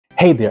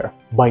Hey there,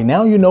 by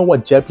now you know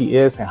what JEPI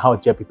is and how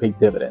JEPI pays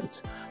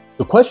dividends.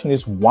 The question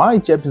is why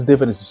JEPI's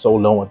dividends is so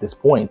low at this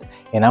point,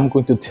 and I'm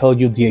going to tell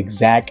you the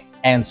exact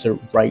answer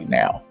right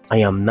now. I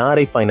am not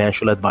a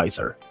financial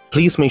advisor.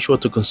 Please make sure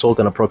to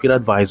consult an appropriate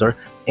advisor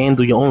and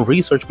do your own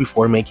research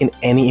before making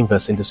any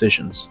investing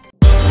decisions.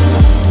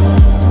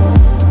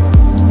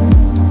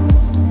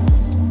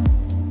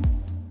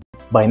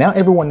 By now,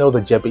 everyone knows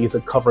that JEPI is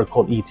a covered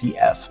call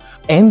ETF,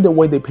 and the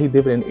way they pay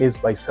dividend is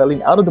by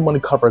selling out of the money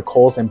covered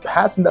calls and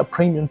passing that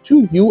premium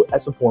to you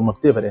as a form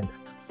of dividend.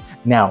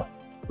 Now,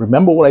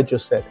 remember what I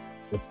just said.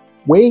 The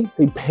way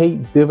they pay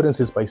dividends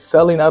is by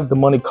selling out of the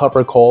money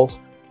covered calls,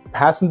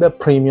 passing that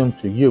premium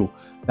to you.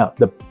 Now,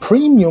 the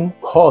premium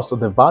cost or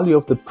the value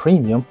of the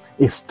premium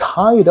is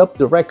tied up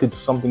directly to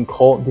something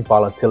called the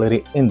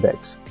volatility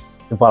index.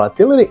 The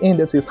volatility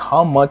index is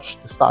how much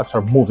the stocks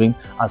are moving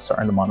at a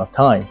certain amount of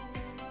time.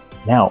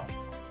 Now,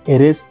 it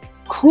is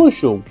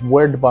crucial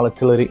where the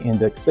volatility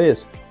index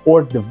is,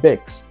 or the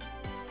VIX.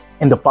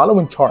 In the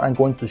following chart, I'm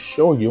going to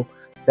show you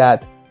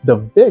that the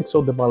VIX,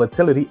 or the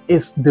volatility,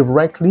 is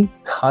directly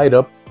tied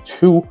up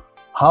to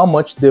how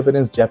much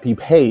dividends JEPI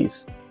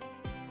pays.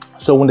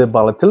 So when the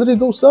volatility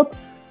goes up,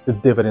 the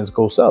dividends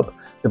goes up.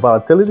 The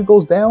volatility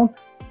goes down,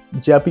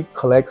 JEPI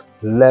collects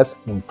less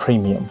in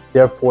premium,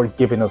 therefore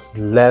giving us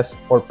less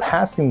or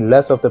passing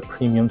less of the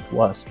premium to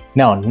us.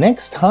 Now,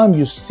 next time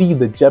you see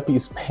the JEPI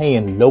is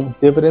paying low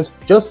dividends,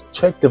 just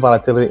check the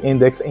volatility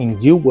index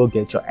and you will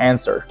get your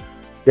answer.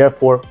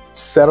 Therefore,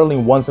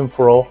 settling once and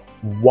for all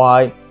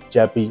why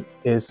JEPI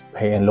is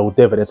paying low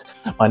dividends.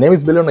 My name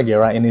is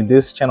Noguera, and in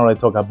this channel I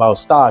talk about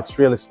stocks,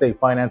 real estate,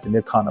 finance, and the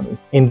economy.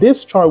 In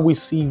this chart, we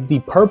see the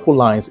purple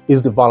lines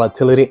is the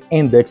volatility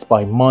index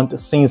by month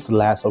since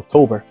last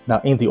October.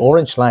 Now, in the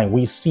orange line,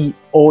 we see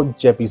all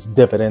JEPI's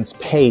dividends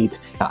paid.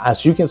 Now,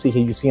 as you can see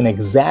here, you see an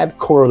exact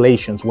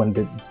correlations. When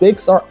the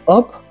VIX are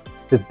up,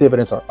 the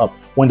dividends are up.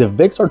 When the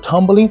VIX are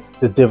tumbling,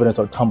 the dividends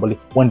are tumbling.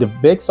 When the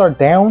VIX are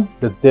down,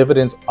 the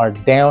dividends are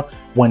down.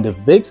 When the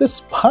VIX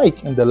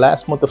spike in the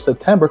last month of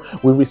September,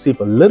 we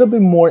receive a little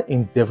bit more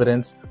in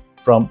dividends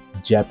from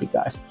JEPI,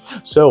 guys.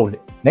 So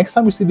next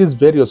time we see these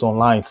videos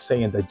online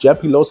saying that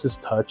JEPI lost its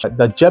touch,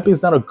 that JEPI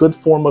is not a good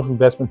form of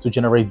investment to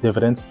generate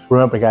dividends,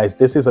 remember guys,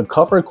 this is a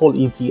covered call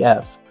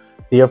ETF.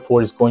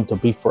 Therefore, it's going to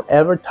be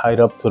forever tied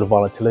up to the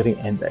volatility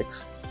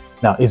index.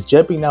 Now, is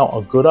JEPI now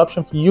a good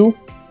option for you?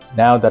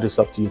 Now that is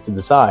up to you to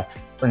decide.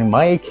 But in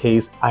my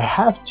case, I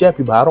have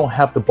JEPI, but I don't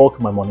have the bulk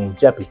of my money in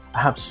JEPI.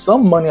 I have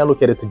some money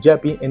allocated to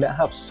JEPI, and I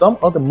have some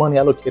other money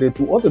allocated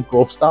to other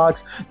growth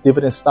stocks,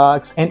 dividend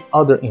stocks, and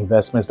other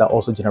investments that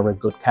also generate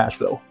good cash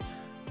flow.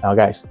 Now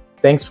guys,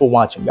 thanks for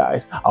watching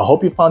guys. I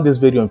hope you found this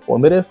video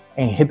informative,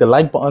 and hit the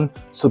like button,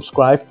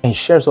 subscribe, and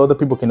share so other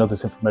people can know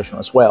this information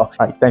as well.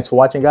 All right, thanks for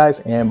watching guys,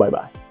 and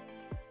bye-bye.